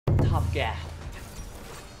Top gap.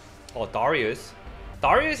 Oh, Darius.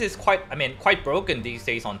 Darius is quite, quite broken these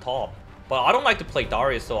days on top. But I don't like to play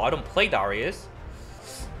Darius, so I don't play Darius.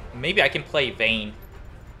 Maybe I can play Vayne.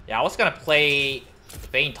 Yeah, I was gonna play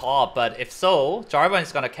Vayne top, but if so, Jarvan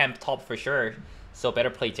is gonna camp top for sure. So better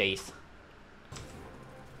play Jayce.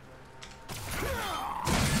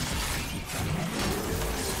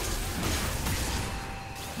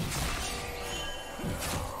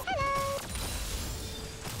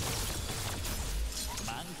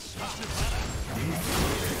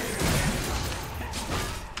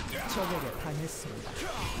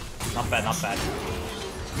 Not bad, not bad.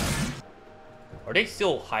 Are they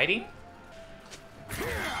still hiding?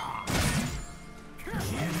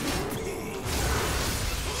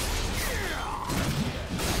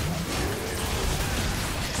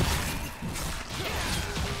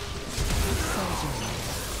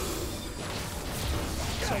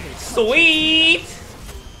 Sweet!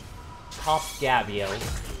 Top gap, yo.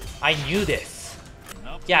 I knew this.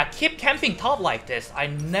 Yeah, keep camping top like this. I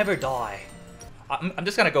never die. I'm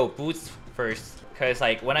just gonna go boots first. Because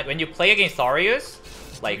like when you play against Darius,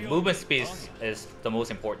 like movement speed is the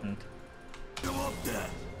most important.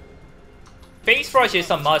 Face rush is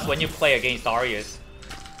a must when you play against Darius.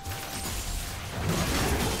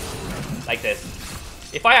 Like this.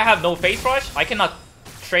 If I have no face rush, I cannot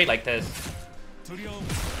trade like this.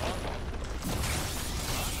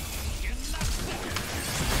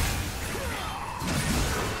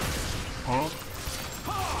 Huh?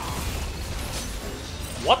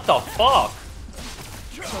 What the fuck?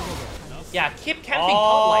 Yeah, keep camping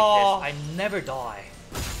top like this. I never die.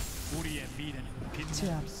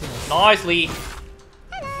 Nicely.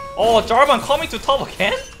 Oh, Jarvan coming to top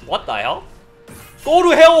again? What the hell? Go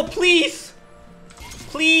to hell, please!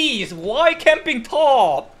 Please, why camping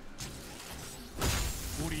top?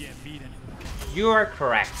 You are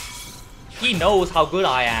correct. He knows how good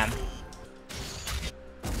I am.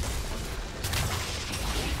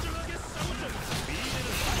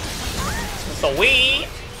 Sweet!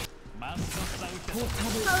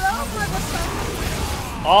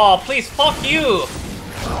 Oh, please, fuck you!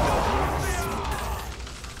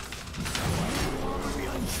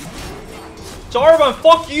 Jarvan,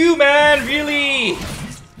 fuck you, man! Really?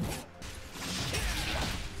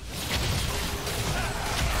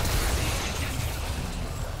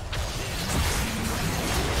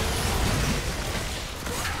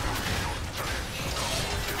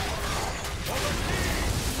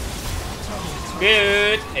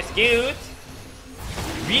 Good, it's good.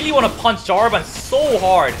 Really want to punch Jarvan so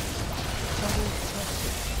hard.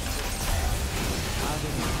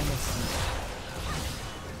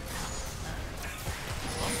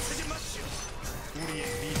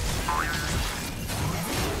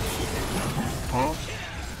 Huh?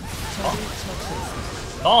 Oh.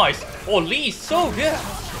 Nice. Oh, Lee's so good.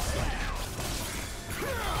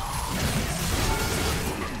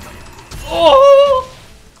 Oh!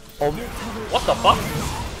 What the fuck?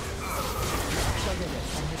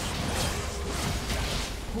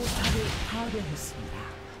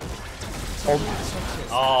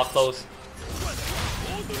 Oh, close.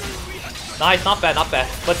 Nice, not bad, not bad.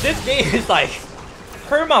 But this game is like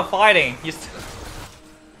perma fighting. Just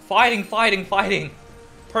fighting.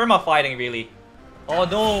 Perma fighting, really. Oh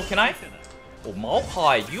no, can I? Oh,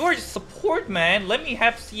 Maokai, you are just support, man. Let me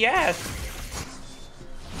have CS.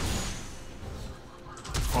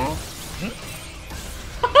 Huh?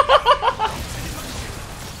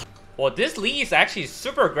 Well, this Lee is actually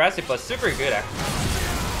super aggressive, but super good.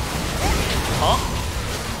 Huh?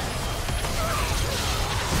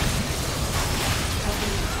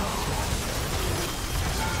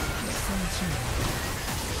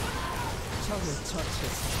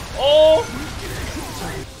 Oh!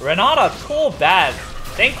 Renata, so bad.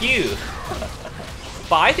 Thank you.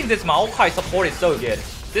 But I think this Maokai support is so good.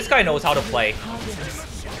 This guy knows how to play.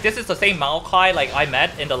 This is the same Maokai like I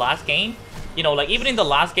met in the last game. You know, like even in the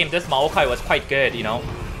last game, this Maokai was quite good, you know.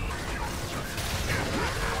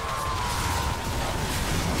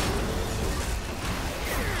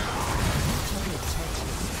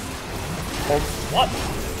 Oh, what?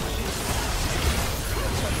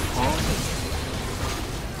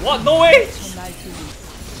 What? No way!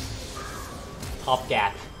 Top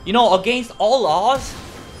gap. You know, against all odds,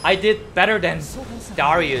 I did better than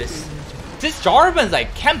Darius. This Jarvan's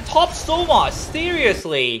like camp top so much,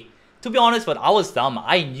 seriously. To be honest, but I was dumb.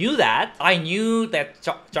 I knew that. I knew that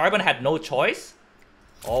Jarvan had no choice.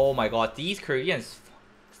 Oh my god, these Koreans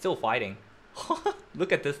still fighting.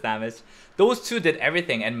 Look at this damage. Those two did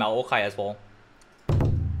everything, and Maokai as well.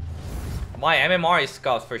 My MMR is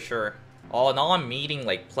scuffed for sure. Oh, now I'm meeting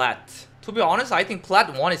like Plat. To be honest, I think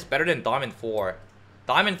Plat 1 is better than Diamond 4.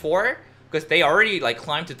 Diamond 4, because they already like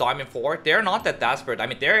climbed to Diamond 4, they're not that desperate. I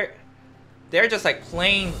mean, they're just like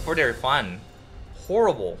playing for their fun.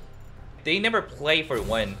 Horrible. They never play for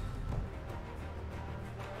win.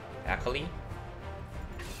 Actually.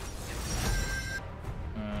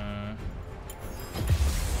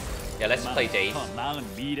 Yeah, let's play Jayce.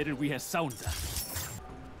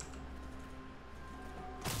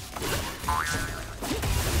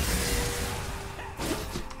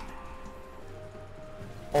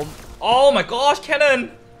 Oh my gosh,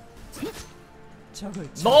 cannon!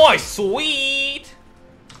 Nice, sweet!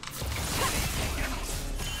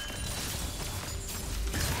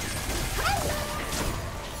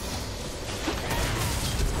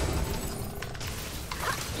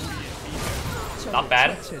 Not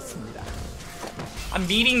bad. I'm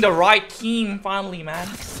meeting the right team finally, man.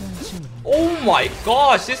 Oh my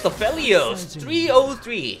gosh, this is the Felios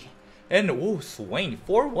 303. And oh, Swain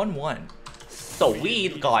 411.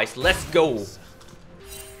 Sweet, guys, let's go.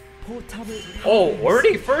 Oh,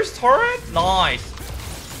 already first turret? Nice.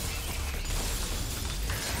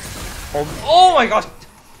 Oh my gosh.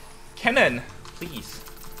 Cannon, please.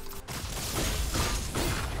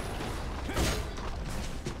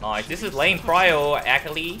 Nice, this is lane prio,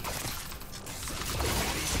 actually.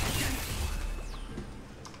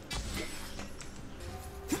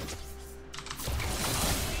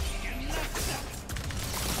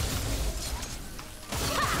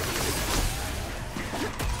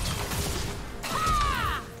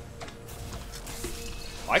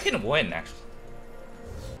 I can win, actually.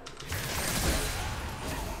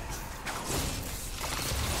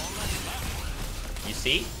 You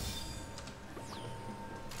see?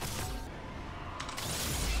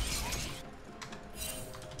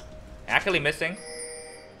 Akali missing.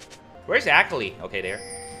 Where's Akali? Okay, there.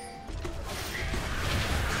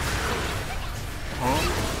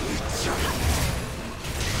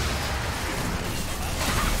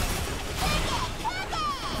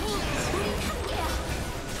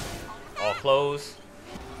 All close.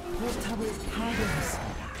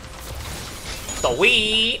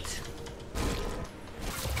 Sweet.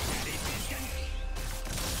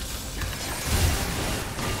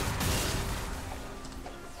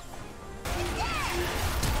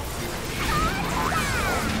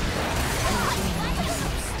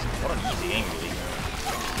 What an easy game, really.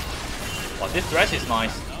 Oh, this dress is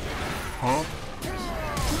nice. Huh?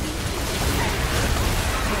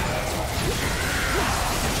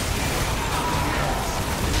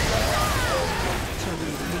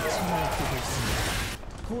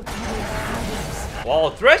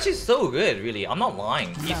 Wow, Thresh is so good, really. I'm not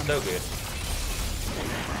lying. He's so good.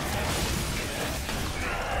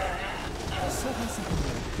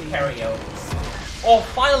 Carry-out. Oh,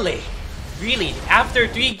 finally! Really, after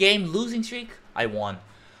 3-game losing streak, I won.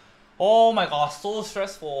 Oh my gosh, so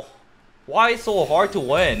stressful. Why so hard to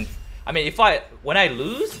win? I mean, when I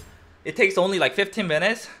lose, it takes only like 15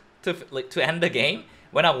 minutes to end the game.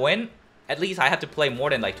 When I win, at least I have to play more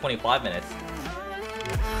than like 25 minutes.